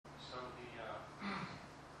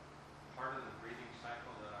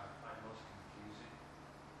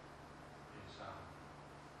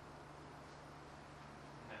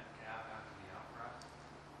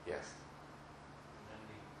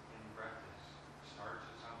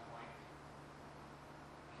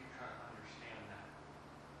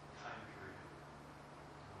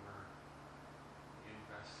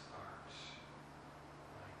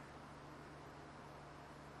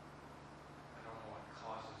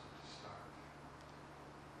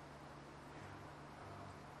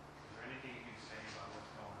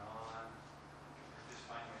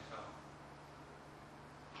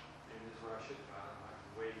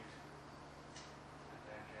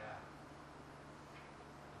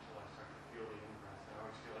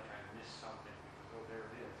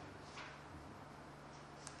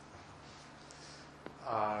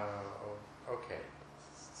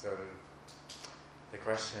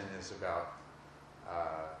question is about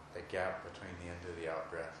the gap between the end of the out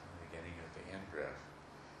breath and the beginning of the in breath.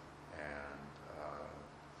 And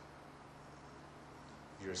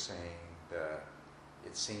you're saying that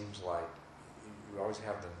it seems like you always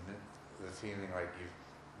have the feeling like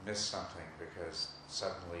you've missed something because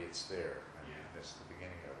suddenly it's there and you missed the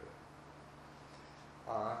beginning of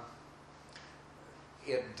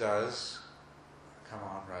it. It does come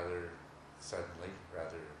on rather suddenly,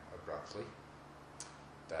 rather abruptly.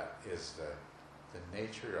 That is the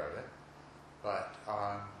nature of it. But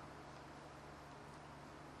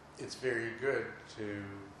it's very good to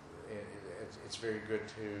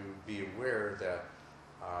be aware that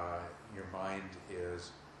your mind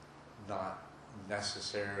is not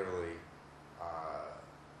necessarily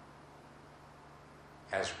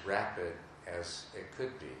as rapid as it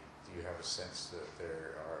could be. You have a sense that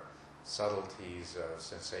there are subtleties of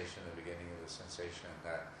sensation, the beginning of the sensation,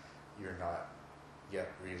 that you're not yet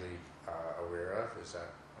really aware of. Is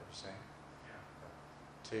that what you're saying? Yeah.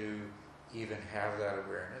 To even have that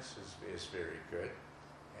awareness is very good.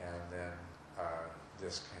 And then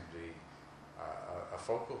this can be a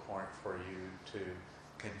focal point for you to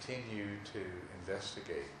continue to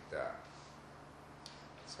investigate that.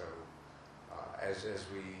 So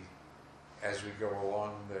as we go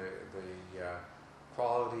along, the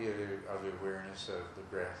quality of the awareness of the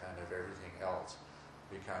breath and of everything else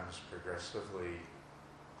becomes progressively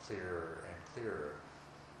clearer and clearer.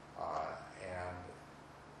 And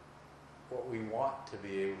what we want to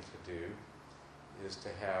be able to do is to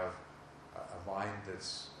have a mind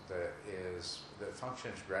that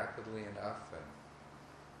functions rapidly enough and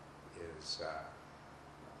is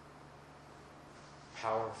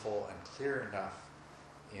powerful and clear enough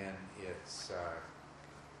in its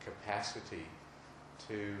capacity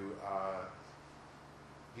to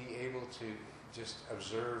be able to just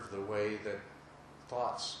observe the way that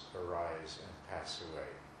thoughts arise and pass away,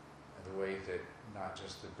 and the way that not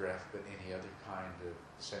just the breath but any other kind of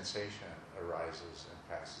sensation arises and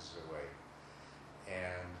passes away,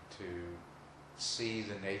 and to see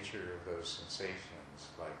the nature of those sensations,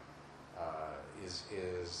 like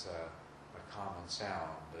is a common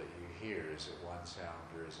sound that you hear, is it one sound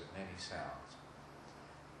or is it many sounds?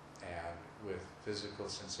 And with physical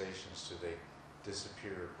sensations, do they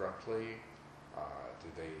disappear abruptly? Do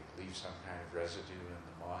they leave some kind of residue in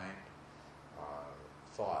the mind?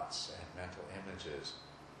 Thoughts and mental images,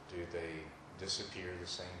 do they disappear the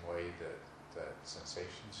same way that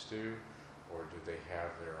sensations do? Or do they have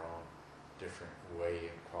their own different way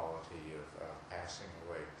and quality of passing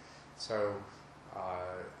away? So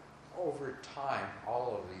over time,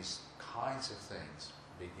 all of these kinds of things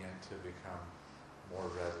begin to become more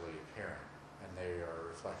readily apparent, and they are a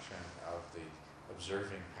reflection of the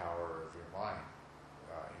observing power of your mind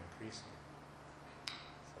increasing.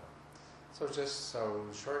 So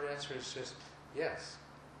short answer is just yes.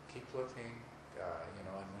 Keep looking, and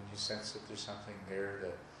when you sense that there's something there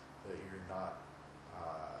that you're not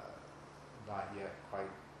yet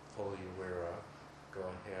quite fully aware of, go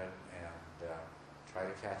ahead and try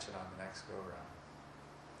to catch it on the next go around.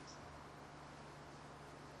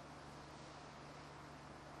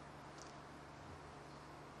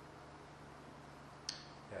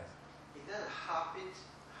 Yes. Is that a habit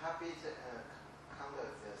kind of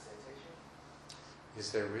sensation?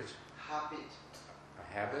 Is there which? Habit.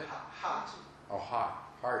 A habit? Heart. Oh,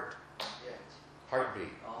 heart. Yeah.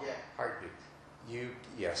 Heartbeat. Yeah. Heartbeat.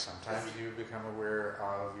 Yes, sometimes you become aware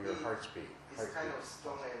of your heart's beat. It's kind of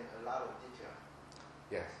strong and a lot of detail.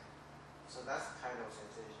 Yes. So that's kind of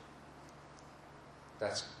sensation.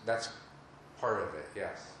 That's part of it,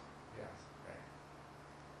 yes. Yes, right.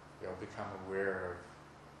 You'll become aware of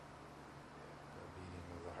the beating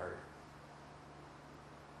of the heart.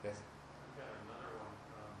 Yes? I've got another one.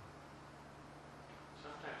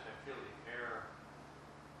 Sometimes I feel the air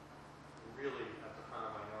really at the front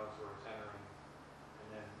of my nose where it's entering, and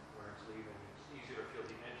then where it's leaving. It's easier to feel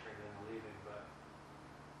the entering than the leaving, but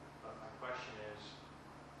my question is,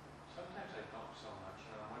 sometimes I don't so much,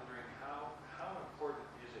 and I'm wondering how important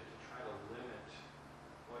is it to try to limit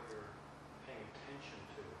what you're paying attention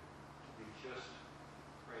to be just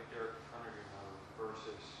right there at the front of your nose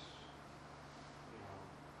versus,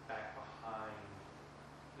 back behind,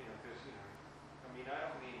 because, I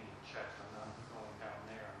don't mean chest, I'm not going down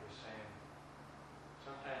there, I'm just saying,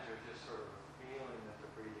 sometimes there's just sort of a feeling that the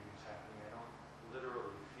breathing is happening. I don't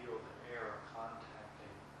literally feel the air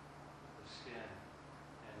contacting the skin,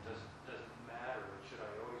 and does it matter, or should I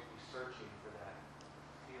always be searching for that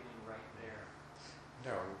feeling right there?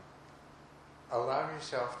 No. Allow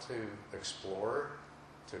yourself to explore,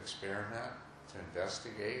 to experiment, to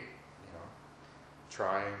investigate,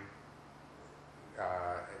 try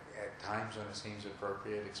at times when it seems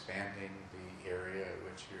appropriate, expanding the area at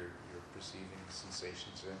which you're perceiving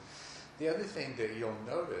sensations in. The other thing that you'll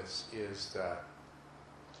notice is that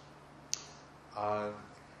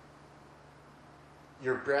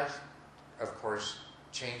your breath, of course,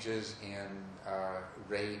 changes in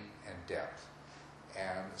rate and depth.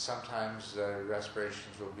 And sometimes the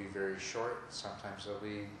respirations will be very short. Sometimes they'll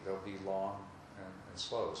be long and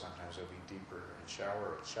slow. Sometimes they'll be deeper and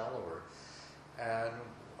shallower. And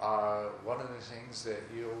one of the things that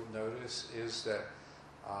you'll notice is that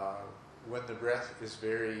when the breath is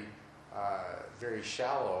very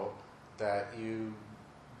shallow, that you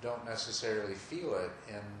don't necessarily feel it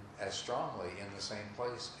as strongly in the same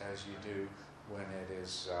place as you do when it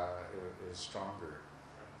is stronger.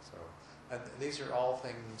 So, and these are all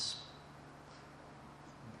things,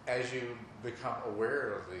 as you become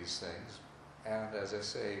aware of these things, and as I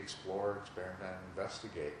say, explore, experiment, and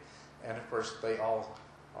investigate. And of course, they all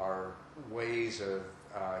are ways of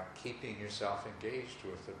keeping yourself engaged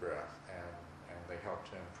with the breath, and they help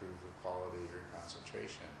to improve the quality of your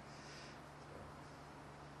concentration.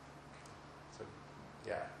 So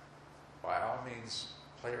yeah, by all means,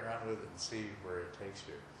 play around with it and see where it takes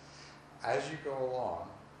you. As you go along,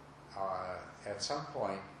 at some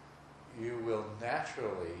point, you will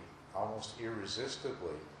naturally, almost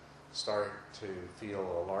irresistibly, start to feel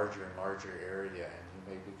a larger and larger area, and you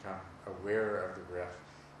may become aware of the breath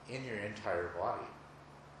in your entire body.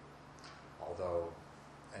 Although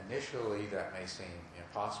initially that may seem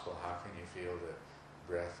impossible. How can you feel the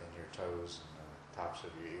breath in your toes and the tops of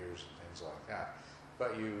your ears and things like that?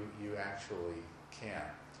 But you actually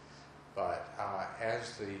can. But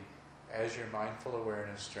as your mindful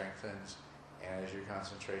awareness strengthens and as your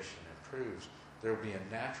concentration improves, there will be a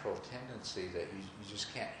natural tendency that you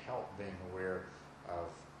just can't help being aware of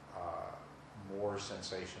more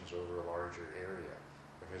sensations over a larger area,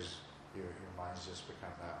 because your mind's just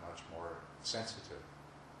become that much more sensitive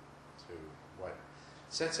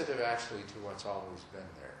actually to what's always been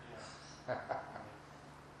there. Yeah.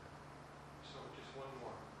 So just one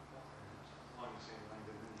more, along the same line,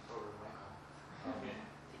 but then you over to Michael.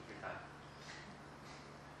 Take your time.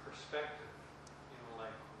 Perspective,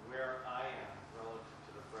 like where I am relative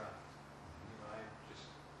to the breath. I'm just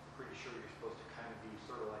pretty sure you're supposed to kind of be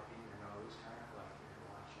sort of like in your nose, kind of like you're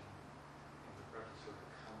watching, and the breath is sort of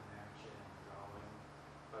coming at you and going.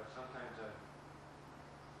 But sometimes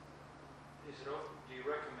do you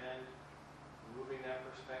recommend moving that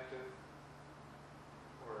perspective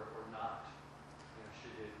or not?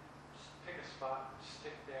 Should you pick a spot and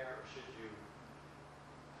stick there, or should you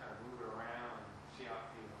kind of move it around and see how it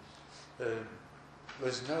feels?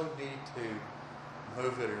 There's no need to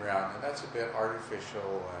move it around, and that's a bit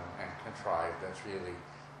artificial and contrived. That's really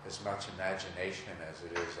as much imagination as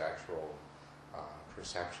it is actual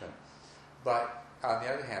perception. But on the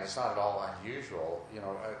other hand, it's not at all unusual.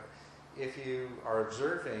 If you are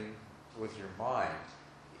observing with your mind,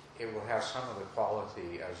 it will have some of the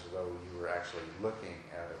quality as though you were actually looking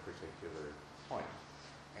at a particular point.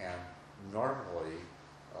 And normally,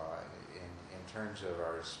 in terms of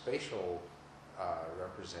our spatial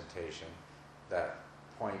representation, that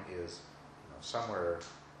point is somewhere,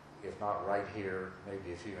 if not right here,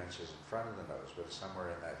 maybe a few inches in front of the nose, but it's somewhere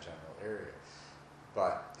in that general area.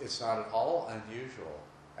 But it's not at all unusual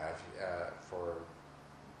at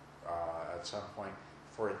some point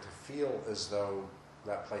for it to feel as though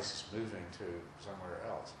that place is moving to somewhere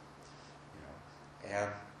else. And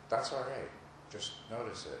that's all right. Just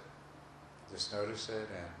notice it. Just notice it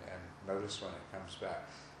and notice when it comes back.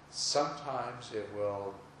 Sometimes it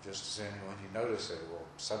will, just as soon when you notice it, it will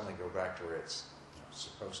suddenly go back to where it's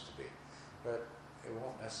supposed to be. But it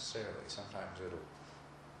won't necessarily. Sometimes it'll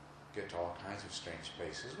get to all kinds of strange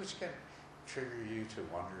spaces, which can trigger you to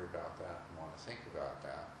wonder about that and want to think about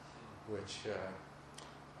that, which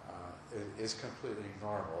is completely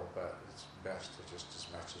normal, but it's best to just as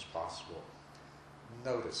much as possible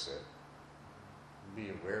notice it, be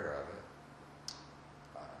aware of it,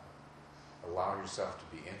 allow yourself to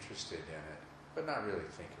be interested in it, but not really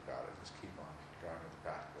think about it. Just keep on going with the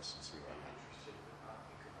practice and see what happens. Interested, but not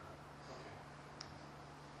think about it. Okay.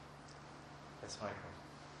 That's Michael.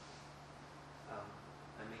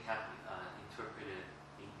 I may have interpreted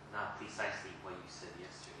not precisely what you said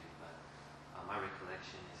yesterday, but my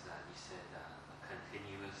recollection is that you said the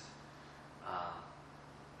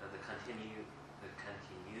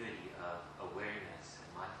continuity of awareness and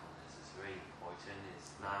mindfulness is very important.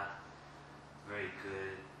 It's not very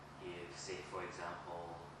good if, say, for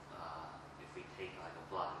example, if we take like a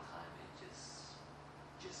block of time and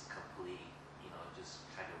just complete, just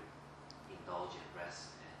try to, indulge in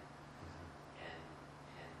rest and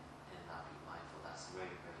and not be mindful. That's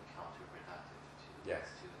very, very counterproductive to Yes.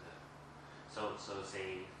 to the. So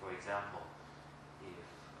say for example,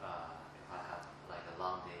 if I have like a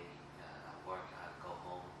long day at work, I go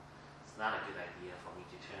home. It's not a good idea for me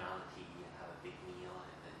to turn on the TV and have a big meal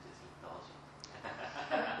and then just indulge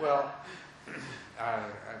it. Well,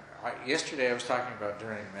 yesterday I was talking about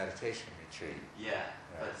during a meditation retreat. Yeah,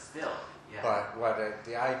 but still, yeah. But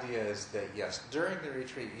the idea is that yes, during the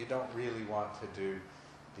retreat you don't really want to do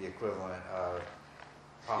the equivalent of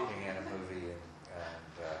popping in a movie and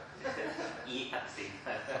eat at the same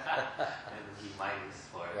time and be mindless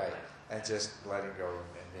for it. right, Like, and just letting go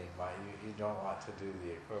and being mind. You don't want to do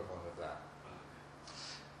the equivalent of that.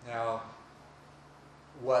 Now,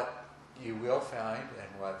 what you will find,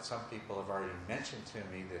 and what some people have already mentioned to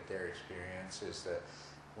me that their experience is that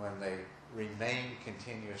when they remain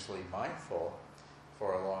continuously mindful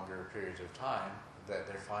for a longer period of time, that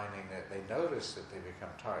they're finding that they notice that they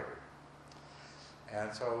become tired.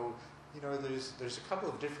 And so, there's a couple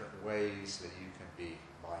of different ways that you can be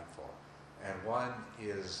mindful. And one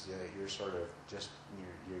is you're sort of just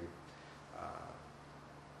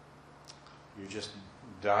you're just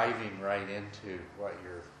diving right into what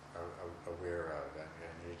you're aware of, and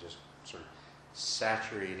you're just sort of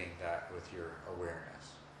saturating that with your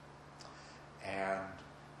awareness.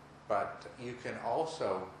 But you can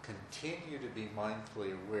also continue to be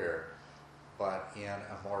mindfully aware, but in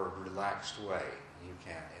a more relaxed way. You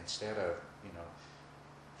can, instead of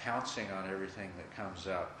pouncing on everything that comes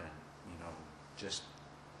up and just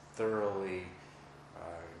thoroughly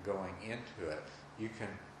going into it, you can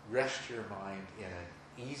rest your mind in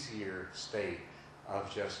an easier state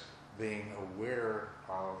of just being aware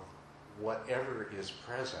of whatever is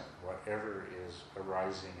present, whatever is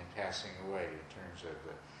arising and passing away in terms of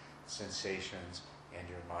the sensations and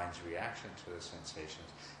your mind's reaction to the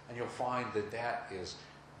sensations. And you'll find that is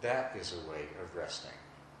a way of resting.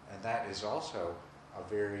 And that is also a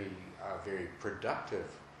very productive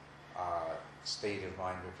state of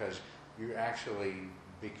mind, because you actually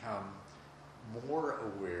become more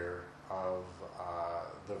aware of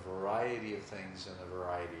the variety of things and the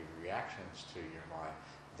variety of reactions to your mind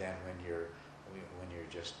than when you're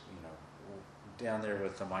just down there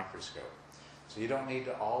with the microscope. So you don't need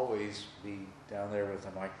to always be down there with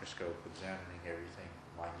a microscope examining everything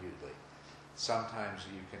minutely. Sometimes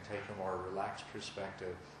you can take a more relaxed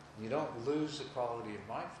perspective. You don't lose the quality of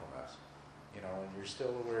mindfulness, and you're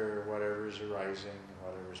still aware of whatever is arising and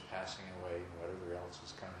whatever is passing away and whatever else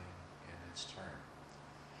is coming in its turn.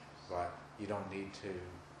 But you don't need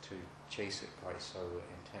to chase it quite so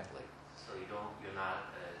intently. so you're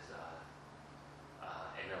not as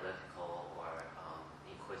analytical or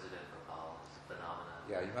inquisitive about phenomena.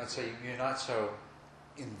 Yeah, you might say you're not so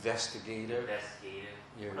investigative.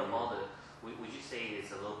 What about would you say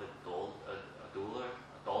it's a little bit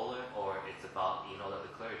duller, or it's about, that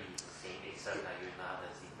the clarity is the same, except that you're not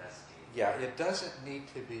as investigative? Yeah, it doesn't need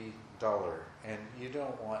to be duller, and you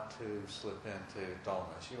don't want to slip into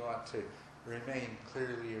dullness. You want to remain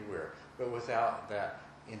clearly aware, but without that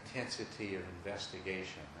intensity of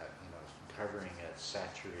investigation, that covering it,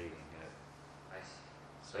 saturating it. I see.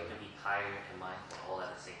 So it can be tired and mindful all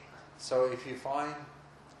at the same time. So if you find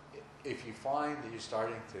that you're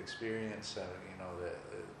starting to experience, the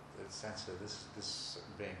sense of this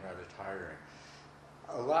being rather tiring,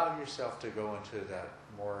 allow yourself to go into that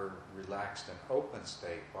more relaxed and open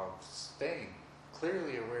state while staying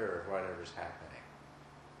clearly aware of whatever's happening.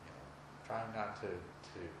 Trying not to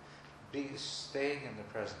be staying in the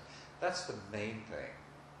present. That's the main thing,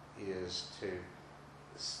 is to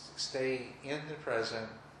stay in the present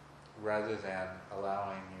rather than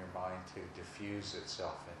allowing your mind to diffuse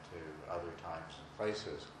itself into other times and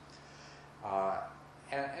places.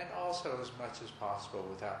 And also as much as possible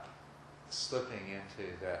without slipping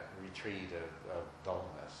into that retreat of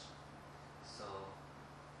dullness.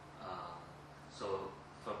 So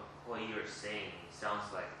from what you're saying, it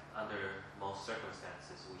sounds like under most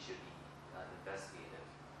circumstances we should be investigative.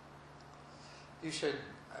 You should,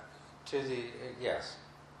 yes.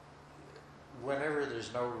 Whenever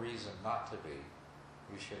there's no reason not to be,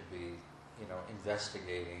 you should be,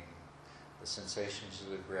 investigating the sensations of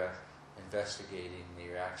the breath, investigating the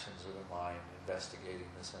reactions of the mind, investigating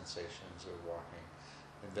the sensations of walking,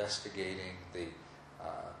 investigating the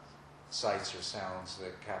sights or sounds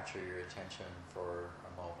that capture your attention for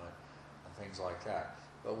a moment, and things like that.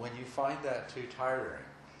 But when you find that too tiring,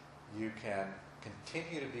 you can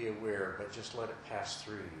continue to be aware, but just let it pass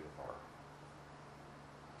through you more.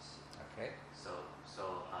 Okay?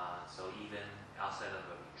 So even outside of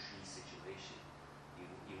a retreat situation,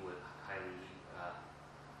 you would highly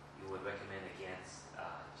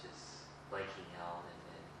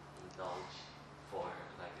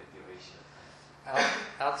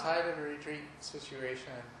outside of a retreat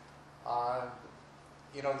situation, there are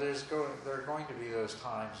going to be those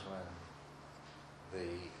times when the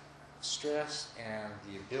stress and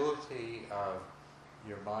the ability of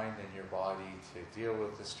your mind and your body to deal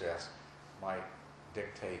with the stress might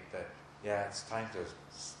dictate that, yeah, it's time to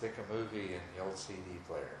stick a movie in the old CD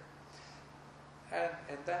player.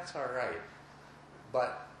 And that's all right.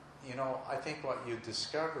 But, I think what you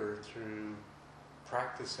discover through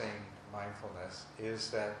practicing mindfulness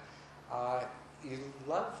is that you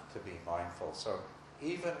love to be mindful. So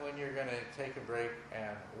even when you're going to take a break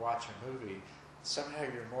and watch a movie, somehow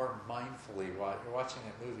you're more mindfully, you're watching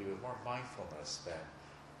a movie with more mindfulness than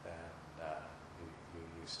you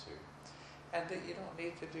used to. And that you don't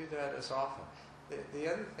need to do that as often. The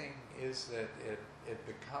other thing is that it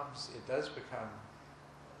does become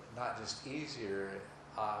not just easier,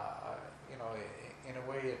 in a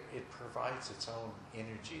way it provides its own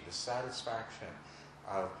energy, the satisfaction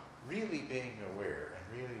of really being aware and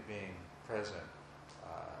really being present.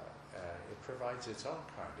 It provides its own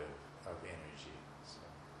kind of energy. So,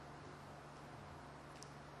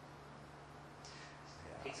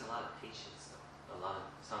 yeah. It takes a lot of patience, though.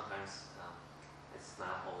 Sometimes it's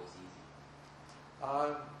not always easy.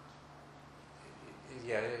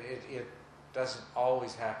 It doesn't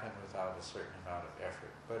always happen without a certain amount of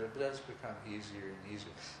effort, but it does become easier and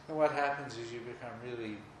easier. And what happens is you become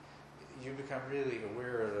really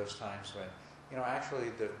aware of those times when, actually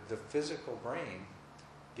the physical brain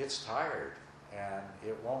gets tired and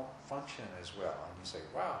it won't function as well. And you say,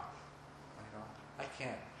 wow, I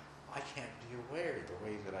can't be aware the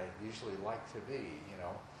way that I usually like to be,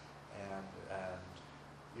 and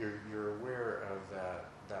you're aware of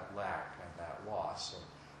that lack and that loss. And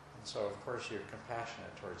so, of course, you're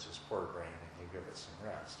compassionate towards this poor brain and you give it some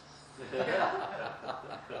rest.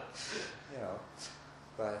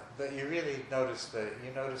 But you really notice the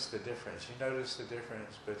difference. You notice the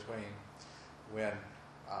difference between when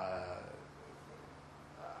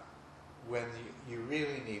you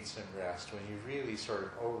really need some rest, when you really sort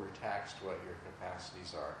of overtaxed what your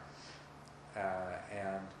capacities are,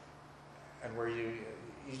 and where you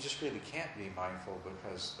just really can't be mindful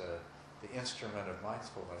because the instrument of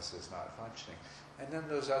mindfulness is not functioning. And then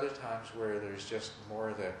those other times where there's just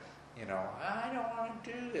more I don't want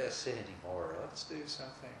to do this anymore. Let's do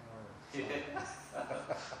something more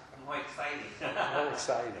More exciting. more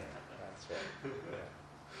exciting. That's right. Yeah.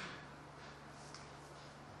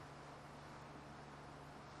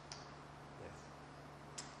 Yes.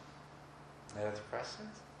 Any other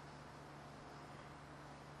questions?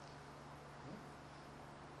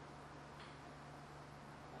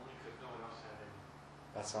 Only because no one else had any.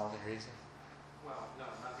 That's the only reason? Well, no,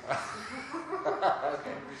 not the That's the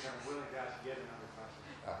only reason I'm willing to ask yet another question.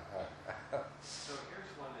 So here's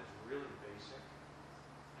one that's really basic,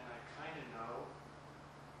 and I kind of know,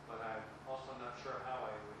 but I'm also not sure how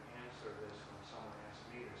I would answer this when someone asks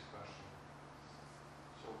me this question.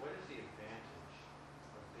 So what is the advantage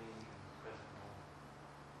of being in the present moment?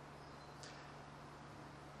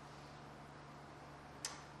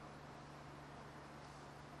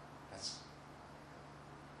 That's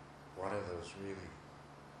one of those really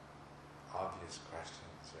obvious questions.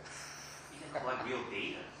 You can collect real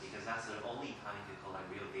data because that's the only time you can collect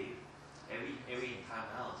real data. Every time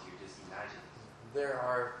else, you're just imagining. There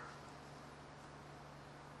are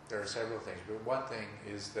several things, but one thing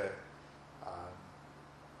is that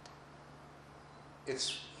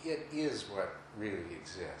it is what really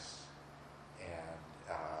exists, and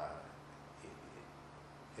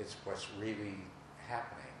it's what's really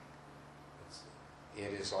happening.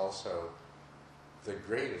 It is also the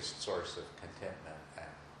greatest source of contentment and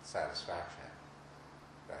satisfaction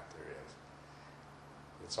that there is.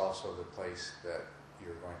 It's also the place that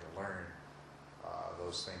you're going to learn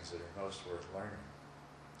those things that are most worth learning.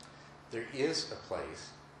 There is a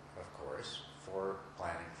place, of course, for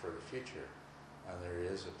planning for the future, and there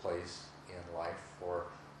is a place in life for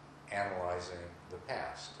analyzing the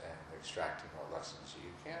past and extracting what lessons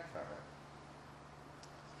you can from it.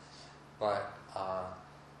 But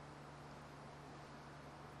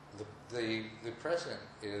the present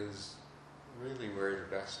is really where the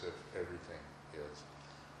best of everything is.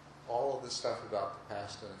 All of the stuff about the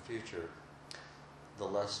past and the future, the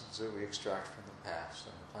lessons that we extract from the past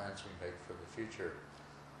and the plans we make for the future,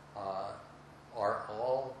 are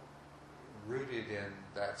all rooted in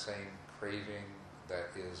that same craving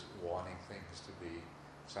that is wanting things to be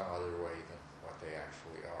some other way than what they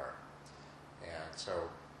actually are. And so,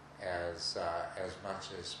 as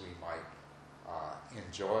much as we might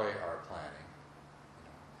enjoy our planning,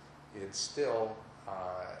 it's still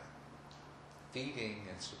feeding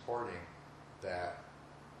and supporting that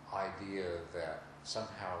idea that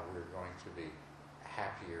somehow we're going to be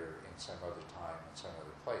happier in some other time, in some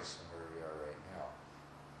other place than where we are right now.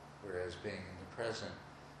 Whereas being in the present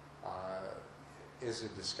is a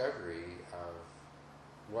discovery of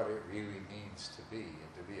what it really means to be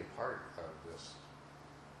and to be a part of this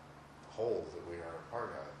whole that we are a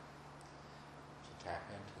part of. To tap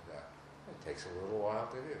into that. It takes a little while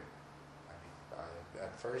to do. I mean,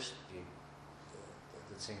 at first,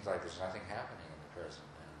 it seems like there's nothing happening in the present,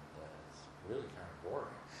 and it's really kind of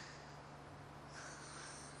boring.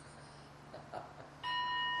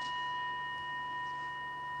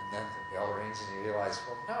 And then the bell rings and you realize,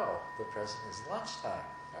 well, no, the present is lunchtime.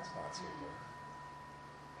 That's not so good.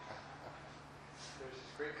 There's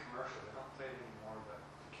this great commercial, they don't play it anymore, but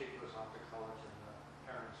the kid goes off to college and the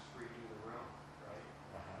parents redo the room, right?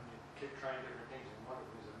 Uh-huh. And the kid trying different things, and one of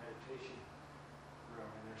them is a meditation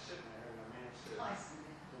room, and they're sitting there, and the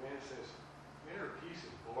man says, inner peace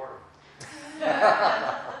is boring.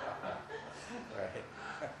 Right.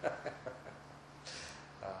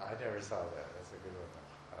 I never saw that. That's a good one.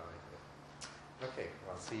 I like it. Okay,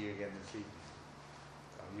 well, I'll see you again this evening.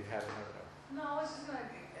 You had another. No, I was just going to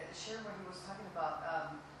share what he was talking about.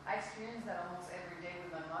 I experience that almost every day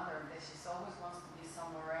with my mother, that she's always wants to be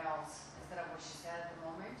somewhere else instead of where she's at the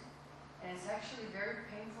moment. And it's actually very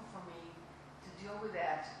painful for me to deal with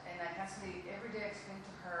that. And I constantly, every day I explain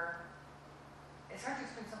to her, it's hard to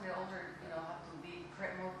explain to somebody older, have to be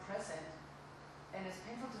more present. And it's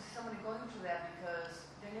painful to see somebody going through that because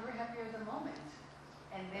they're never happy at the moment.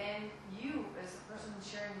 And then you, as the person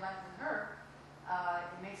sharing life with her,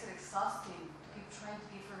 it makes it exhausting to keep trying to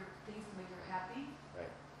give her things to make her happy.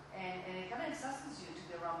 Right. And it kind of exhausts you to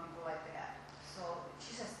be around people like that. So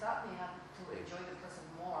she has taught me how to enjoy the present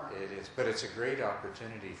more. It is, but it's a great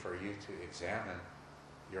opportunity for you to examine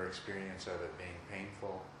your experience of it being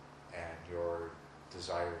painful and your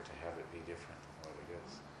desire to have it be different than what it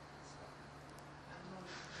is. So.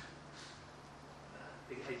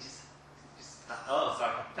 I just oh,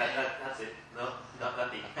 sorry. That's it. No,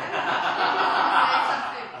 nothing.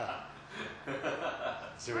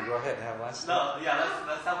 Should we go ahead and have lunch? No, yeah,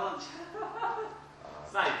 let's have lunch.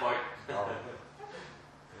 It's not important.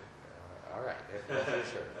 All right,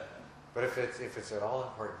 sure. But if it's at all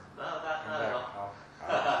important, No, come back. no. All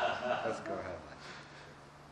right. Let's go ahead.